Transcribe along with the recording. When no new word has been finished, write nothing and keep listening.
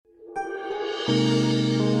My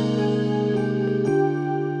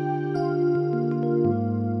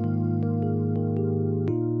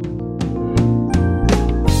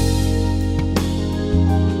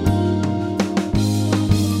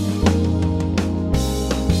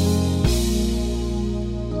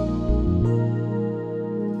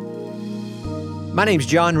name's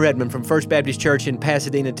Jon Redmond from First Baptist Church in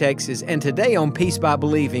Pasadena, Texas, and today on Peace by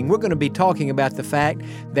Believing, we're going to be talking about the fact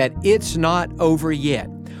that it's not over yet.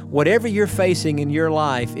 Whatever you're facing in your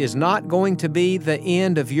life is not going to be the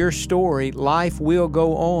end of your story. Life will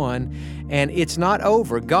go on, and it's not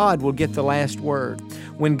over. God will get the last word.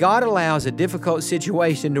 When God allows a difficult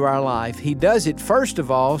situation into our life, He does it, first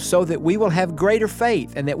of all, so that we will have greater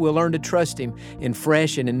faith and that we'll learn to trust Him in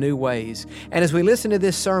fresh and in new ways. And as we listen to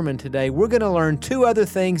this sermon today, we're going to learn two other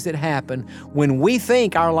things that happen when we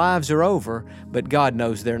think our lives are over, but God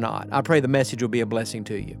knows they're not. I pray the message will be a blessing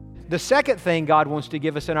to you. The second thing God wants to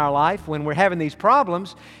give us in our life when we're having these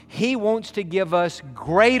problems, He wants to give us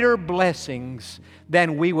greater blessings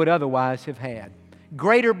than we would otherwise have had.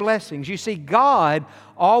 Greater blessings. You see, God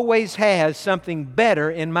always has something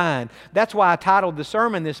better in mind. That's why I titled the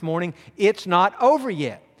sermon this morning, It's Not Over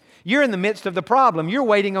Yet. You're in the midst of the problem. You're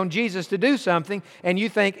waiting on Jesus to do something, and you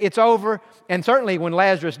think it's over. And certainly when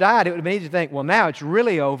Lazarus died, it would have been easy to think, well, now it's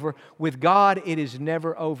really over. With God, it is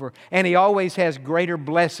never over. And He always has greater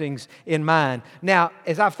blessings in mind. Now,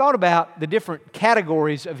 as I've thought about the different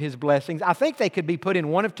categories of His blessings, I think they could be put in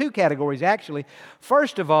one of two categories, actually.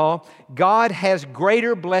 First of all, God has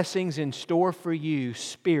greater blessings in store for you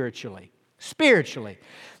spiritually. Spiritually.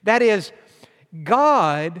 That is,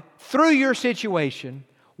 God, through your situation,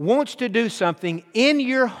 wants to do something in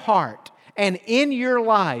your heart and in your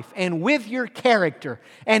life and with your character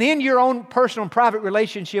and in your own personal and private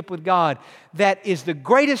relationship with God that is the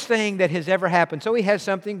greatest thing that has ever happened. So He has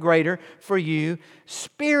something greater for you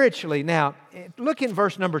spiritually. Now, look in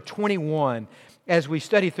verse number 21 as we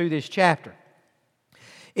study through this chapter.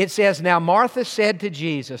 It says, "Now Martha said to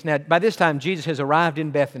Jesus," now by this time Jesus has arrived in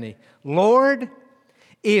Bethany, "Lord,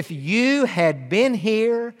 if you had been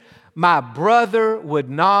here, my brother would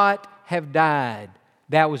not have died."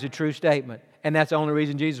 That was a true statement. And that's the only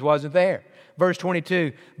reason Jesus wasn't there. Verse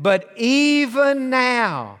 22, "But even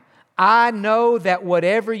now, I know that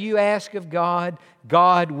whatever you ask of God,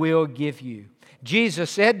 God will give you." Jesus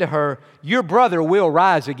said to her, "Your brother will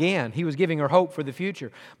rise again." He was giving her hope for the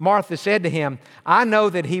future. Martha said to Him, "I know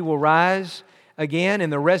that he will rise again in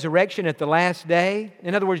the resurrection at the last day."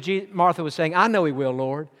 In other words, Martha was saying, "I know He will,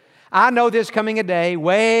 Lord. I know there's coming a day,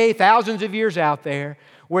 way thousands of years out there,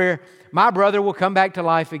 where my brother will come back to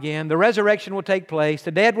life again. The resurrection will take place.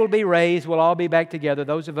 The dead will be raised. We'll all be back together,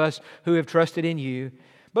 those of us who have trusted in You."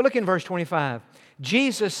 But look in verse 25.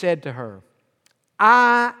 Jesus said to her,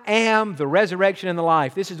 "I am the resurrection and the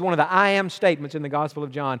life." This is one of the I am statements in the Gospel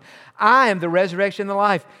of John. "I am the resurrection and the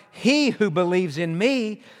life. He who believes in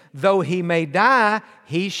Me, though he may die,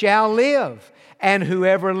 he shall live. And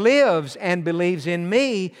whoever lives and believes in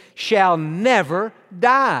Me shall never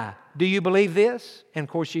die. Do you believe this?" And of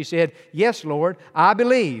course she said, "Yes, Lord, I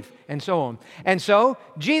believe," and so on. And so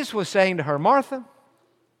Jesus was saying to her, "Martha,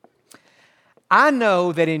 I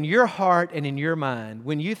know that in your heart and in your mind,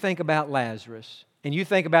 when you think about Lazarus and you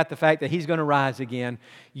think about the fact that he's going to rise again,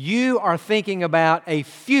 you are thinking about a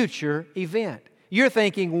future event. You're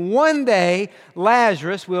thinking one day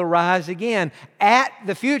Lazarus will rise again at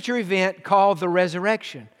the future event called the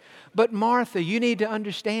resurrection. But Martha, you need to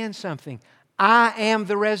understand something. I am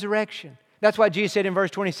the resurrection." That's why Jesus said in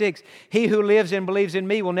verse 26, "He who lives and believes in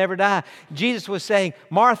Me will never die." Jesus was saying,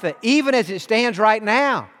 Martha, even as it stands right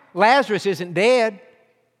now, Lazarus isn't dead.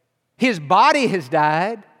 His body has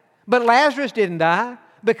died, but Lazarus didn't die.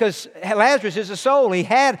 Because Lazarus is a soul. He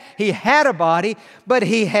had a body, but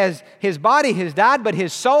his body has died, but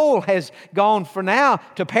his soul has gone for now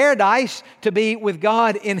to paradise to be with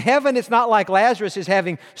God in heaven. It's not like Lazarus is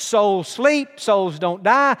having soul sleep. Souls don't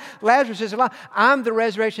die. Lazarus is alive. I'm the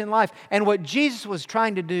resurrection and life. And what Jesus was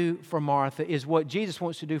trying to do for Martha is what Jesus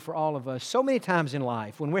wants to do for all of us. So many times in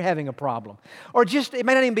life when we're having a problem, or just, it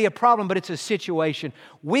may not even be a problem, but it's a situation,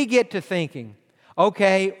 we get to thinking,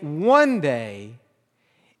 okay, one day,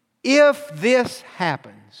 if this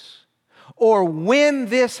happens, or when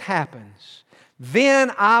this happens,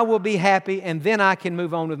 then I will be happy and then I can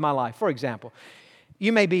move on with my life. For example,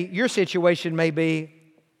 your situation may be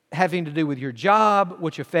having to do with your job,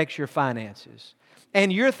 which affects your finances.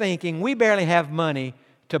 And you're thinking, we barely have money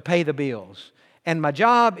to pay the bills. And my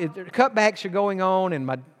job, cutbacks are going on, and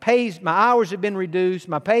my hours have been reduced,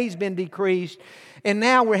 my pay's been decreased, and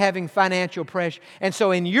now we're having financial pressure. And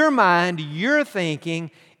so in your mind, you're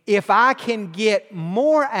thinking, if I can get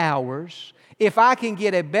more hours, if I can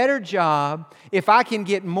get a better job, if I can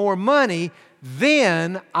get more money,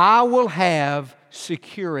 then I will have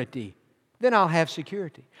security. Then I'll have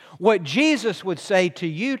security. What Jesus would say to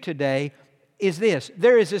you today is this.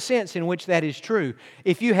 There is a sense in which that is true.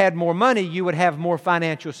 If you had more money, you would have more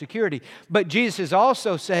financial security. But Jesus is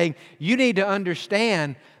also saying you need to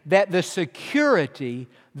understand that the security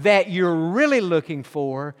that you're really looking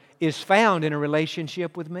for is found in a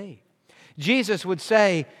relationship with me. Jesus would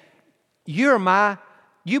say,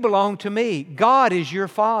 you belong to me. God is your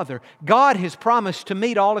Father. God has promised to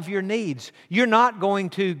meet all of your needs. You're not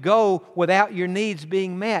going to go without your needs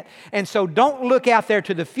being met. And so don't look out there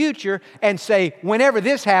to the future and say, whenever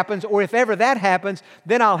this happens or if ever that happens,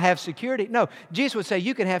 then I'll have security. No, Jesus would say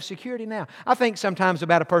you can have security now. I think sometimes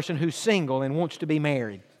about a person who's single and wants to be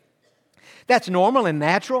married. That's normal and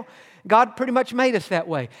natural. God pretty much made us that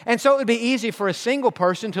way. And so it would be easy for a single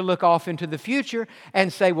person to look off into the future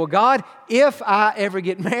and say, well, God, if I ever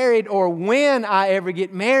get married or when I ever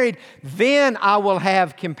get married, then I will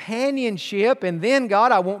have companionship and then,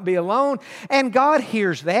 God, I won't be alone. And God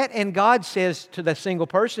hears that and God says to the single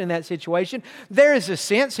person in that situation, there is a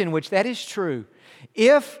sense in which that is true.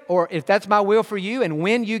 If that's my will for you and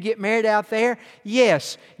when you get married out there,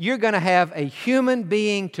 yes, you're going to have a human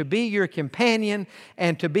being to be your companion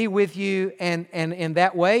and to be with you, and in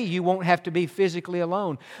that way you won't have to be physically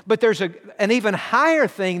alone. But there's an even higher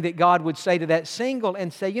thing that God would say to that single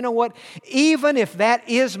and say, you know what, even if that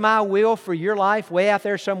is my will for your life way out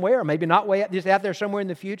there somewhere, or maybe not way out, just out there somewhere in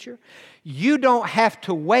the future, you don't have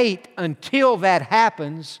to wait until that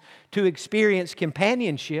happens to experience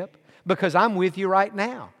companionship. Because I'm with you right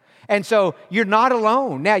now. And so you're not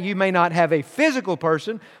alone. Now, you may not have a physical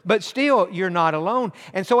person, but still you're not alone.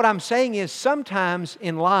 And so what I'm saying is sometimes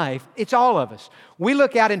in life, it's all of us. We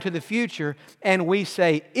look out into the future and we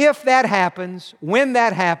say, if that happens, when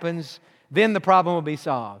that happens, then the problem will be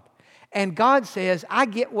solved. And God says, I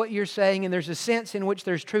get what you're saying, and there's a sense in which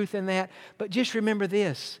there's truth in that. But just remember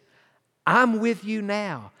this, I'm with you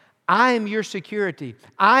now. I am your security.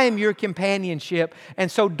 I am your companionship. And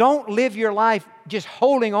so don't live your life just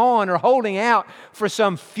holding on or holding out for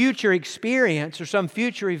some future experience or some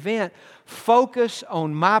future event. Focus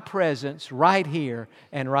on my presence right here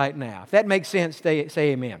and right now. If that makes sense, say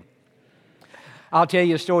amen. I'll tell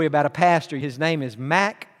you a story about a pastor. His name is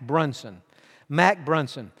Mac Brunson. Mac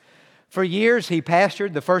Brunson. For years, he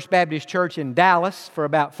pastored the First Baptist Church in Dallas for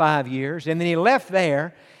about 5 years. And then he left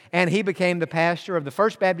there and he became the pastor of the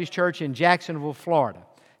First Baptist Church in Jacksonville, Florida.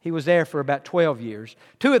 He was there for about 12 years,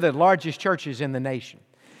 two of the largest churches in the nation.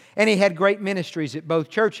 And he had great ministries at both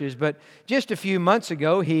churches, but just a few months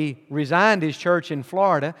ago, he resigned his church in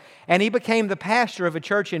Florida, and he became the pastor of a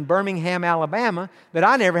church in Birmingham, Alabama, that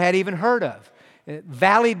I never had even heard of.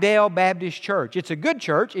 Valleydale Baptist Church. It's a good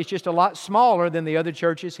church. It's just a lot smaller than the other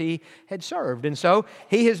churches he had served. And so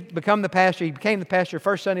he has become the pastor. He became the pastor.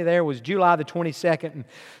 First Sunday there was July the 22nd. And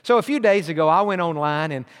so a few days ago, I went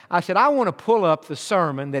online and I said, I want to pull up the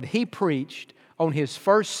sermon that he preached on his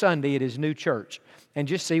first Sunday at his new church and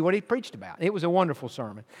just see what he preached about. It was a wonderful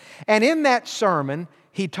sermon. And in that sermon,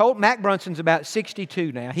 Mac Brunson's about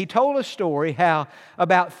 62 now. He told a story how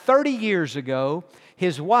about 30 years ago,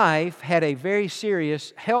 his wife had a very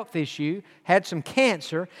serious health issue, had some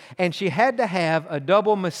cancer, and she had to have a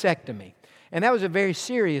double mastectomy. And that was a very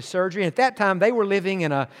serious surgery. And at that time, they were living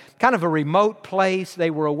in a kind of a remote place. They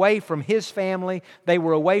were away from his family. They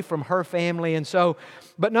were away from her family. And so,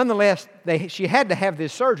 but nonetheless, she had to have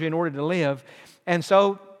this surgery in order to live. And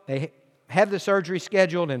so they had the surgery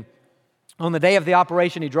scheduled, and on the day of the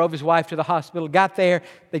operation, he drove his wife to the hospital, got there,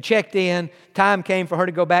 they checked in, time came for her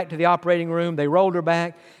to go back to the operating room, they rolled her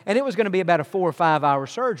back, and it was going to be about a 4 or 5 hour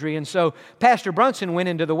surgery. And so Pastor Brunson went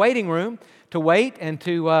into the waiting room to wait and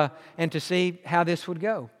to see how this would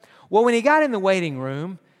go. Well, when he got in the waiting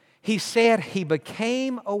room, he said he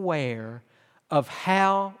became aware of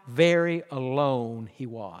how very alone he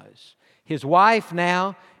was. His wife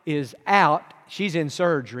now is out, she's in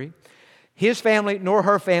surgery. His family nor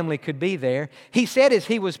her family could be there. He said as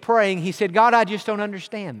he was praying, he said, God, I just don't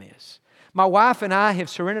understand this. My wife and I have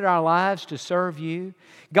surrendered our lives to serve you.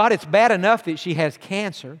 God, it's bad enough that she has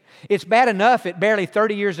cancer. It's bad enough at barely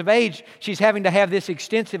 30 years of age she's having to have this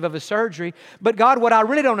extensive of a surgery. But God, what I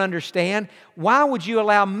really don't understand, why would you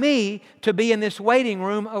allow me to be in this waiting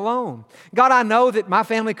room alone? God, I know that my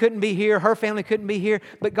family couldn't be here, her family couldn't be here,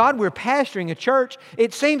 but God, we're pastoring a church.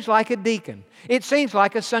 It seems like a deacon. It seems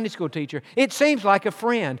like a Sunday school teacher. It seems like a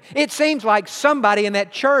friend. It seems like somebody in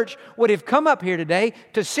that church would have come up here today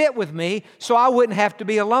to sit with me so I wouldn't have to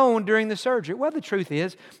be alone during the surgery. Well, the truth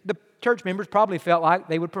is, church members probably felt like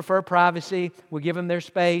they would prefer privacy. We give them their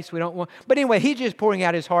space. We don't want. But anyway, he's just pouring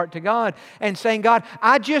out his heart to God and saying, God,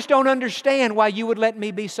 I just don't understand why you would let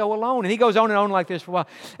me be so alone. And he goes on and on like this for a while.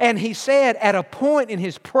 And he said at a point in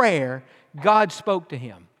his prayer, God spoke to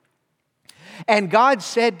him. And God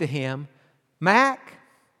said to him, Mac,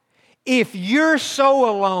 if you're so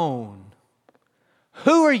alone,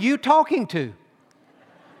 who are you talking to?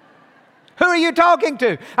 Who are you talking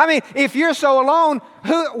to? I mean, if you're so alone,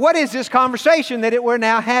 what is this conversation that we're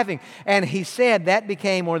now having? And he said that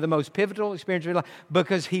became one of the most pivotal experiences of his life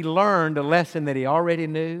because he learned a lesson that he already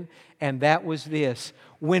knew, and that was this.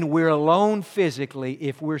 When we're alone physically,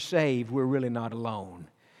 if we're saved, we're really not alone.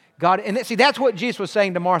 God, and see, that's what Jesus was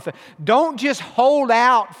saying to Martha. Don't just hold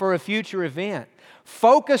out for a future event.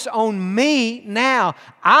 Focus on me now.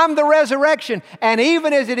 I'm the resurrection. And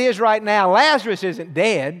even as it is right now, Lazarus isn't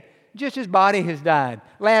dead. Just his body has died.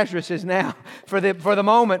 Lazarus is now, for the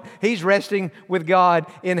moment, he's resting with God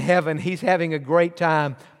in heaven. He's having a great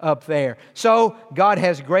time up there. So God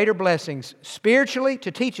has greater blessings spiritually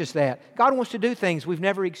to teach us that. God wants to do things we've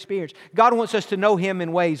never experienced. God wants us to know Him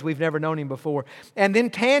in ways we've never known Him before. And then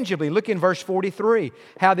tangibly, look in verse 43,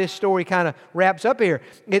 how this story kind of wraps up here.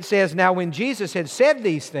 It says, now when Jesus had said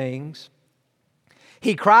these things,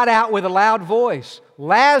 He cried out with a loud voice,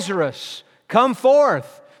 Lazarus, come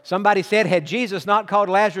forth. Somebody said, had Jesus not called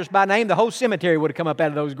Lazarus by name, the whole cemetery would have come up out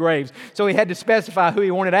of those graves. So He had to specify who He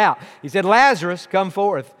wanted out. He said, Lazarus, come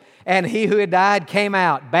forth. And he who had died came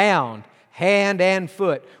out, bound, hand and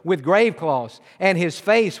foot, with grave cloths, and his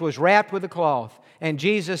face was wrapped with a cloth. And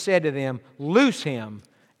Jesus said to them, loose him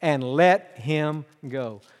and let him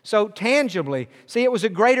go. So tangibly, see, it was a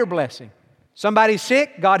greater blessing. Somebody's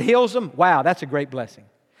sick, God heals them. Wow, that's a great blessing.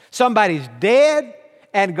 Somebody's dead,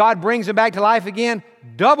 and God brings them back to life again.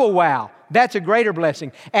 Double wow. That's a greater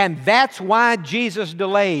blessing. And that's why Jesus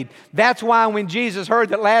delayed. That's why when Jesus heard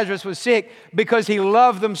that Lazarus was sick, because He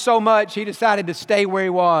loved them so much, He decided to stay where He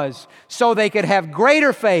was so they could have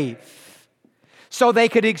greater faith, so they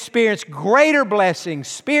could experience greater blessings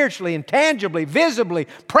spiritually and tangibly, visibly,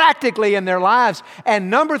 practically in their lives. And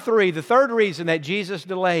number three, the third reason that Jesus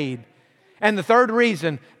delayed, and the third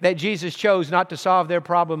reason that Jesus chose not to solve their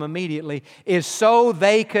problem immediately is so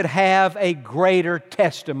they could have a greater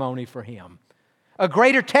testimony for Him. A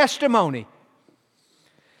greater testimony.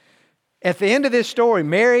 At the end of this story,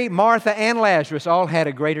 Mary, Martha, and Lazarus all had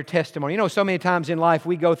a greater testimony. You know, so many times in life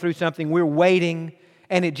we go through something, we're waiting,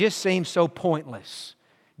 and it just seems so pointless.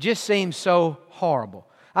 Just seems so horrible.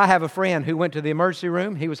 I have a friend who went to the emergency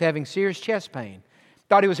room. He was having serious chest pain.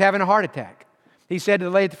 Thought he was having a heart attack. He said to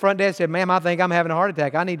the lady at the front desk, said, ma'am, I think I'm having a heart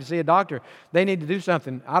attack. I need to see a doctor. They need to do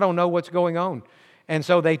something. I don't know what's going on. And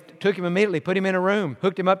so they took him immediately, put him in a room,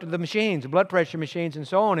 hooked him up to the machines, the blood pressure machines and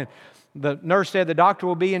so on. And the nurse said, the doctor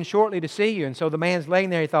will be in shortly to see you. And so the man's laying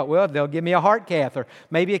there. He thought, well, they'll give me a heart cath or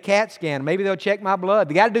maybe a CAT scan. Maybe they'll check my blood.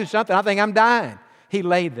 They got to do something. I think I'm dying. He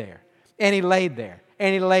laid there, and he laid there,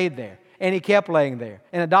 and he laid there. And he kept laying there.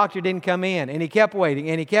 And the doctor didn't come in. And he kept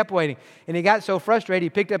waiting. And he kept waiting. And he got so frustrated,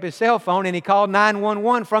 he picked up his cell phone and he called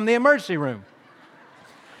 911 from the emergency room.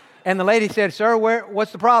 And the lady said, sir,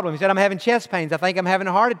 what's the problem? He said, I'm having chest pains. I think I'm having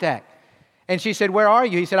a heart attack. And she said, where are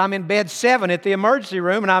you? He said, I'm in bed 7 at the emergency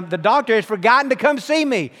room, and the doctor has forgotten to come see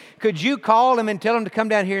me. Could you call him and tell him to come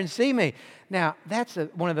down here and see me? Now, that's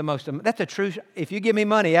a true, if you give me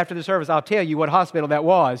money after the service, I'll tell you what hospital that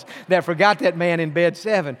was that forgot that man in bed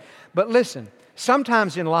 7. But listen,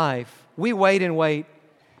 sometimes in life, we wait and wait,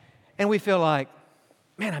 and we feel like,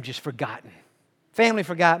 man, I'm just forgotten. Family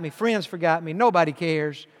forgot me, friends forgot me, nobody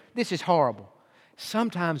cares. This is horrible.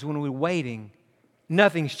 Sometimes when we're waiting,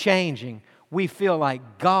 nothing's changing. We feel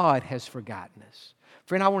like God has forgotten us.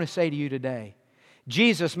 Friend, I want to say to you today,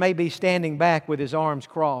 Jesus may be standing back with His arms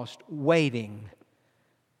crossed, waiting,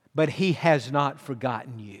 but He has not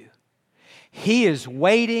forgotten you. He is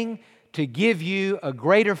waiting to give you a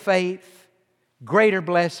greater faith, greater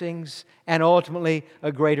blessings, and ultimately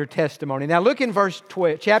a greater testimony. Now look in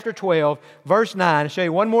chapter 12, verse 9. I'll show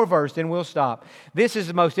you one more verse, then we'll stop. This is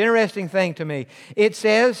the most interesting thing to me. It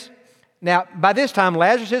says, now by this time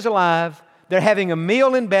Lazarus is alive. They're having a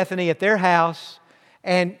meal in Bethany at their house.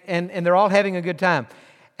 And they're all having a good time.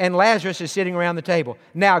 And Lazarus is sitting around the table.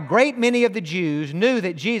 Now, a great many of the Jews knew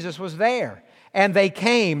that Jesus was there. And they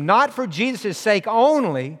came, not for Jesus' sake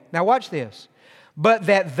only, now watch this, but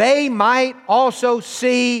that they might also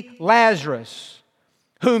see Lazarus,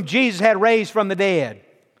 whom Jesus had raised from the dead.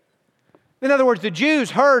 In other words, the Jews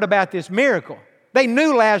heard about this miracle. They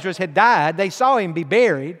knew Lazarus had died. They saw him be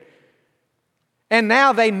buried. And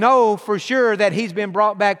now they know for sure that he's been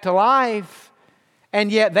brought back to life.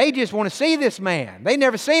 And yet they just want to see this man. They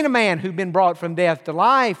never seen a man who'd been brought from death to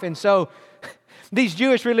life. And so these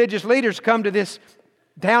Jewish religious leaders come to this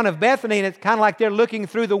town of Bethany, and it's kind of like they're looking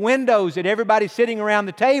through the windows at everybody sitting around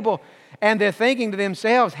the table, and they're thinking to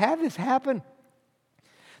themselves, how did this happen?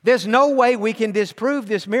 There's no way we can disprove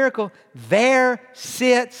this miracle. There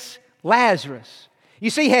sits Lazarus. You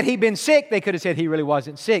see, had he been sick, they could have said he really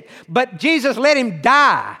wasn't sick. But Jesus let him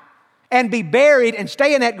die and be buried and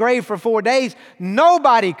stay in that grave for 4 days.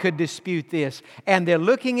 Nobody could dispute this. And they're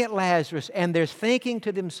looking at Lazarus and they're thinking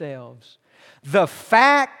to themselves, the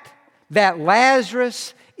fact that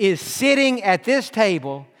Lazarus is sitting at this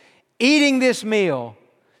table, eating this meal,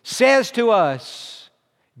 says to us,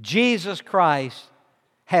 Jesus Christ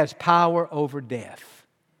has power over death.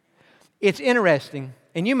 It's interesting,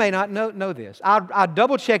 and you may not know this. I'll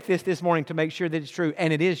double-check this morning to make sure that it's true,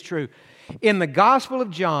 and it is true. In the Gospel of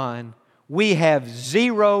John, we have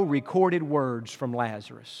 0 recorded words from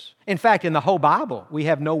Lazarus. In fact, in the whole Bible, we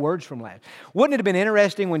have no words from Lazarus. Wouldn't it have been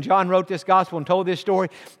interesting when John wrote this Gospel and told this story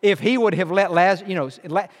if he would have let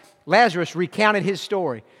Lazarus recounted his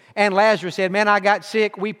story. And Lazarus said, man, I got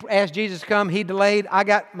sick. We asked Jesus to come. He delayed.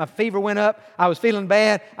 My fever went up. I was feeling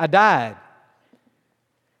bad. I died.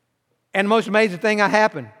 And the most amazing thing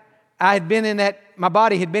happened. My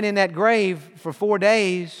body had been in that grave for 4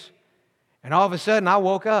 days. And all of a sudden, I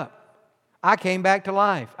woke up. I came back to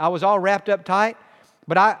life. I was all wrapped up tight.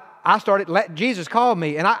 But Jesus called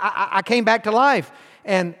me. And I came back to life.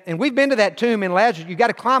 And we've been to that tomb in Lazarus. You've got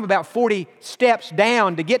to climb about 40 steps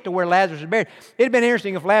down to get to where Lazarus is buried. It would have been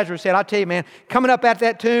interesting if Lazarus said, I'll tell you, man, coming up at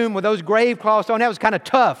that tomb with those grave cloths on, that was kind of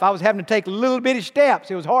tough. I was having to take little bitty steps.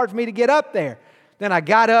 It was hard for me to get up there. Then I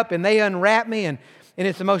got up and they unwrapped me, and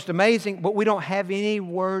it's the most amazing, but we don't have any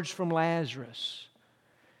words from Lazarus.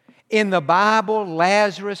 In the Bible,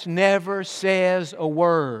 Lazarus never says a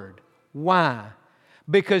word. Why?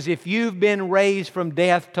 Because if you've been raised from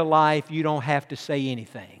death to life, you don't have to say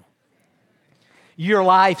anything. Your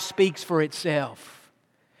life speaks for itself.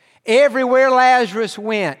 Everywhere Lazarus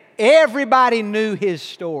went, everybody knew his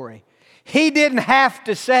story. He didn't have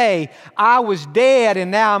to say, I was dead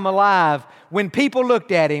and now I'm alive. When people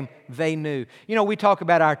looked at him, they knew. You know, we talk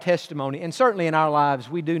about our testimony, and certainly in our lives,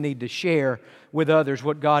 we do need to share with others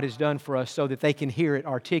what God has done for us so that they can hear it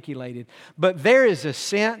articulated. But there is a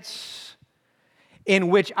sense in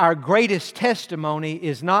which our greatest testimony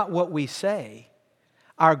is not what we say.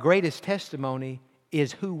 Our greatest testimony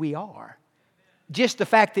is who we are. Just the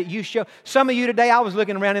fact that you show. Some of you today, I was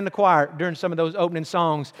looking around in the choir during some of those opening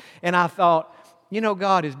songs, and I thought, you know,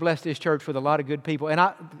 God has blessed this church with a lot of good people. And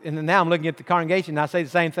now I'm looking at the congregation, and I say the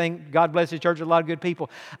same thing. God bless this church with a lot of good people.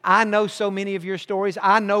 I know so many of your stories.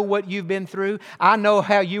 I know what you've been through. I know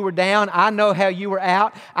how you were down. I know how you were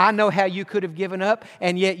out. I know how you could have given up,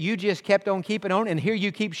 and yet you just kept on keeping on. And here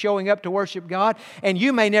you keep showing up to worship God. And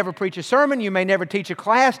you may never preach a sermon. You may never teach a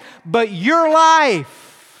class. But your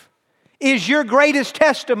life is your greatest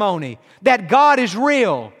testimony that God is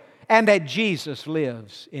real and that Jesus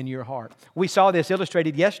lives in your heart. We saw this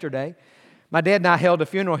illustrated yesterday. My dad and I held a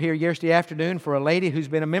funeral here yesterday afternoon for a lady who's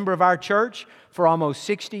been a member of our church for almost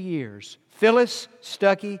 60 years. Phyllis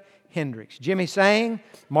Stuckey Hendricks. Jimmy sang,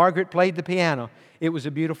 Margaret played the piano. It was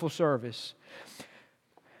a beautiful service.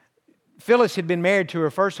 Phyllis had been married to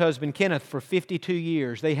her first husband, Kenneth, for 52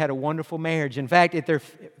 years. They had a wonderful marriage. In fact, at their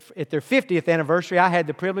 50th anniversary, I had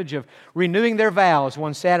the privilege of renewing their vows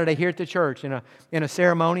one Saturday here at the church in a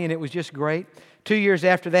ceremony, and it was just great. 2 years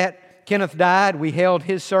after that, Kenneth died. We held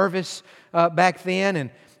his service back then,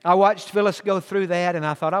 and I watched Phyllis go through that, and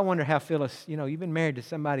I thought, I wonder how Phyllis, you know, you've been married to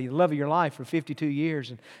somebody, the love of your life, for 52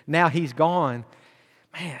 years, and now he's gone.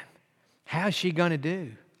 Man, how's she going to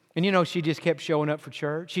do? And you know, she just kept showing up for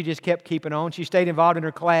church. She just kept keeping on. She stayed involved in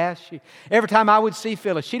her class. Every time I would see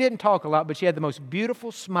Phyllis, she didn't talk a lot, but she had the most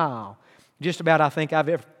beautiful smile, just about I think I've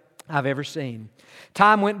ever seen.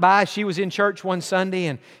 Time went by. She was in church one Sunday,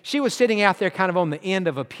 and she was sitting out there kind of on the end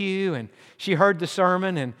of a pew, and she heard the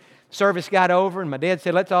sermon, and service got over, and my dad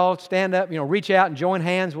said, let's all stand up, reach out and join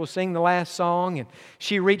hands. We'll sing the last song. And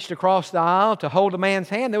she reached across the aisle to hold a man's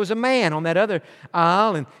hand. There was a man on that other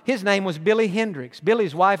aisle, and his name was Billy Hendricks.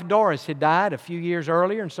 Billy's wife, Doris, had died a few years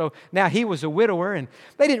earlier, and so now he was a widower, and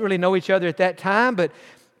they didn't really know each other at that time, but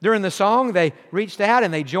during the song, they reached out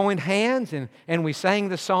and they joined hands, and we sang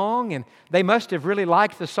the song, and they must have really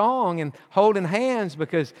liked the song and holding hands,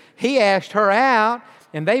 because he asked her out,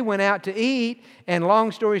 and they went out to eat, and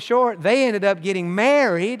long story short, they ended up getting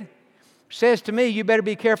married. Says to me, you better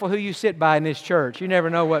be careful who you sit by in this church. You never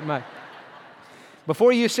know what might.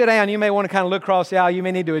 Before you sit down, you may want to kind of look across the aisle. You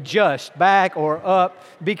may need to adjust back or up.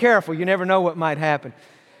 Be careful. You never know what might happen.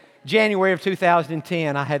 January of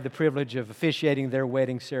 2010, I had the privilege of officiating their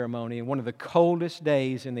wedding ceremony in one of the coldest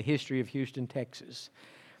days in the history of Houston, Texas.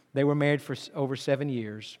 They were married for over 7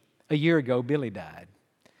 years. A year ago, Billy died.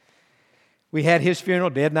 We had his funeral.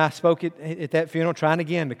 Dad and I spoke at that funeral, trying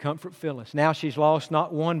again to comfort Phyllis. Now she's lost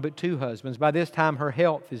not one but 2 husbands. By this time, her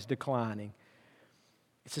health is declining.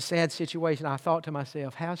 It's a sad situation. I thought to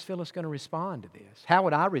myself, how's Phyllis going to respond to this? How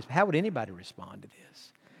would anybody respond to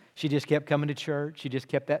this? She just kept coming to church. She just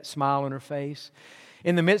kept that smile on her face.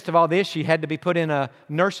 In the midst of all this, she had to be put in a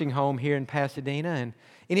nursing home here in Pasadena. And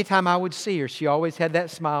anytime I would see her, she always had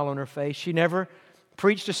that smile on her face. She never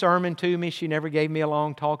preached a sermon to me. She never gave me a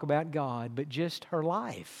long talk about God. But just her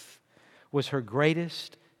life was her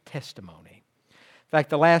greatest testimony. In fact,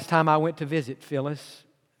 the last time I went to visit Phyllis,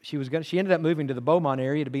 she ended up moving to the Beaumont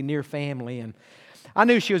area to be near family. And I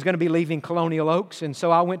knew she was going to be leaving Colonial Oaks, and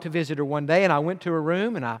so I went to visit her one day, and I went to her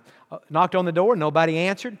room, and I knocked on the door. Nobody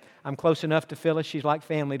answered. I'm close enough to Phyllis. She's like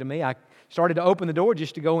family to me. I started to open the door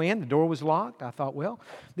just to go in. The door was locked. I thought, well,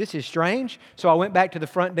 this is strange. So I went back to the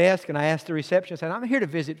front desk, and I asked the receptionist, I said, I'm here to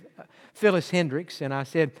visit Phyllis Hendricks. And I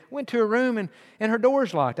said, went to her room, and her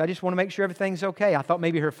door's locked. I just want to make sure everything's okay. I thought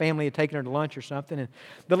maybe her family had taken her to lunch or something. And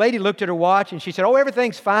the lady looked at her watch, and she said, oh,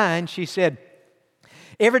 everything's fine. She said,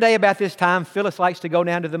 every day about this time, Phyllis likes to go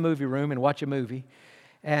down to the movie room and watch a movie.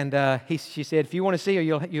 And she said, if you want to see her,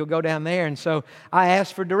 you'll go down there. And so I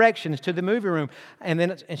asked for directions to the movie room.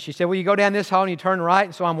 And she said, well, you go down this hall and you turn right.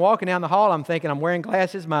 And so I'm walking down the hall. I'm thinking, I'm wearing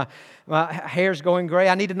glasses. My hair's going gray.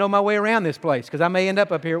 I need to know my way around this place because I may end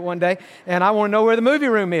up here one day. And I want to know where the movie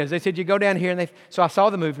room is. They said, you go down here. And so I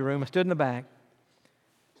saw the movie room. I stood in the back.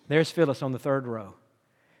 There's Phyllis on the 3rd row.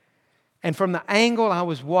 And from the angle I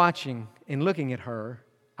was watching and looking at her,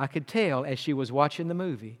 I could tell as she was watching the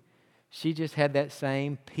movie, she just had that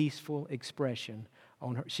same peaceful expression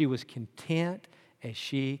on her. She was content as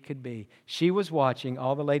she could be. She was watching,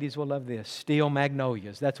 all the ladies will love this, Steel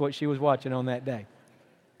Magnolias. That's what she was watching on that day.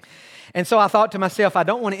 And so I thought to myself, I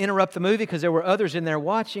don't want to interrupt the movie because there were others in there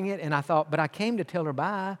watching it. And I thought, but I came to tell her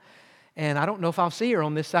bye. And I don't know if I'll see her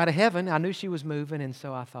on this side of heaven. I knew she was moving. And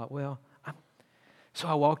so I thought, so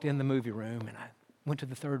I walked in the movie room and I went to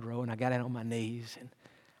the 3rd row and I got down on my knees and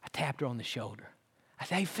I tapped her on the shoulder. I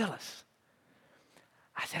said, hey, Phyllis.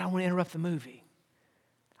 I said, I want to interrupt the movie.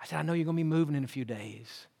 I said, I know you're going to be moving in a few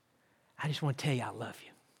days. I just want to tell you I love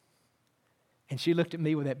you. And she looked at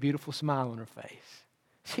me with that beautiful smile on her face.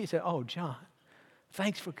 She said, oh, John,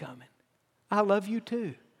 thanks for coming. I love you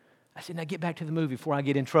too. I said, now get back to the movie before I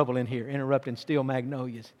get in trouble in here, interrupting Steel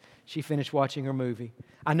Magnolias. She finished watching her movie.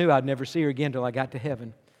 I knew I'd never see her again until I got to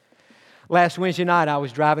heaven. Last Wednesday night, I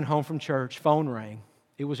was driving home from church. Phone rang.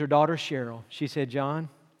 It was her daughter, Cheryl. She said, John,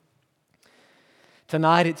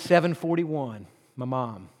 tonight at 7:41, my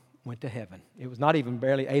mom went to heaven. It was not even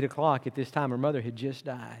barely 8 o'clock at this time. Her mother had just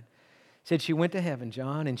died. Said she went to heaven,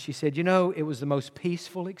 John, and she said, it was the most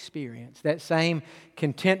peaceful experience. That same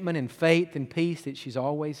contentment and faith and peace that she's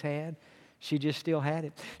always had. She just still had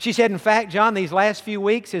it. She said, in fact, John, these last few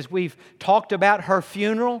weeks as we've talked about her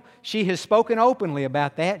funeral, she has spoken openly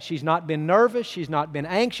about that. She's not been nervous. She's not been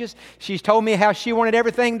anxious. She's told me how she wanted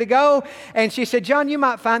everything to go. And she said, John, you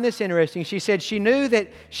might find this interesting. She said she knew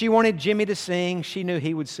that she wanted Jimmy to sing. She knew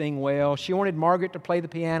he would sing well. She wanted Margaret to play the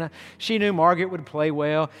piano. She knew Margaret would play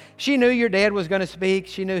well. She knew your dad was going to speak.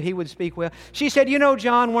 She knew he would speak well. She said,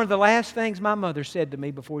 John, one of the last things my mother said to me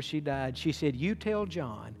before she died, she said, you tell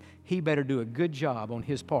John he better do a good job on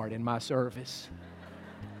his part in my service.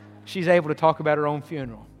 She's able to talk about her own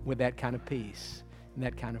funeral with that kind of peace and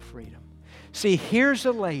that kind of freedom. See, here's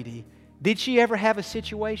a lady. Did she ever have a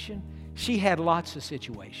situation? She had lots of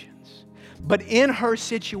situations. But in her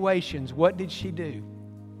situations, what did she do?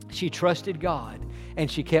 She trusted God and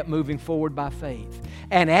she kept moving forward by faith.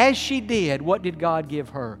 And as she did, what did God give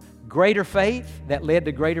her? Greater faith that led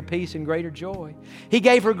to greater peace and greater joy. He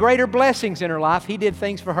gave her greater blessings in her life. He did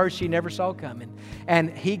things for her she never saw coming. And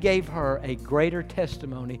He gave her a greater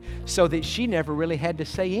testimony so that she never really had to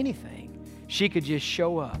say anything. She could just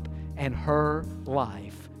show up and her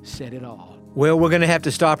life said it all. Well, we're going to have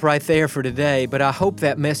to stop right there for today, but I hope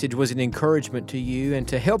that message was an encouragement to you and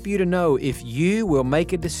to help you to know if you will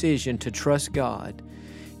make a decision to trust God,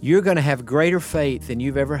 you're going to have greater faith than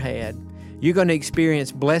you've ever had. You're going to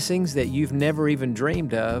experience blessings that you've never even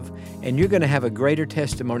dreamed of, and you're going to have a greater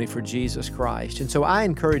testimony for Jesus Christ. And so I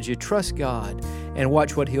encourage you, trust God and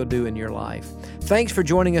watch what He'll do in your life. Thanks for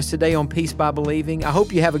joining us today on Peace by Believing. I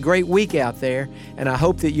hope you have a great week out there, and I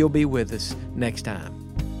hope that you'll be with us next time.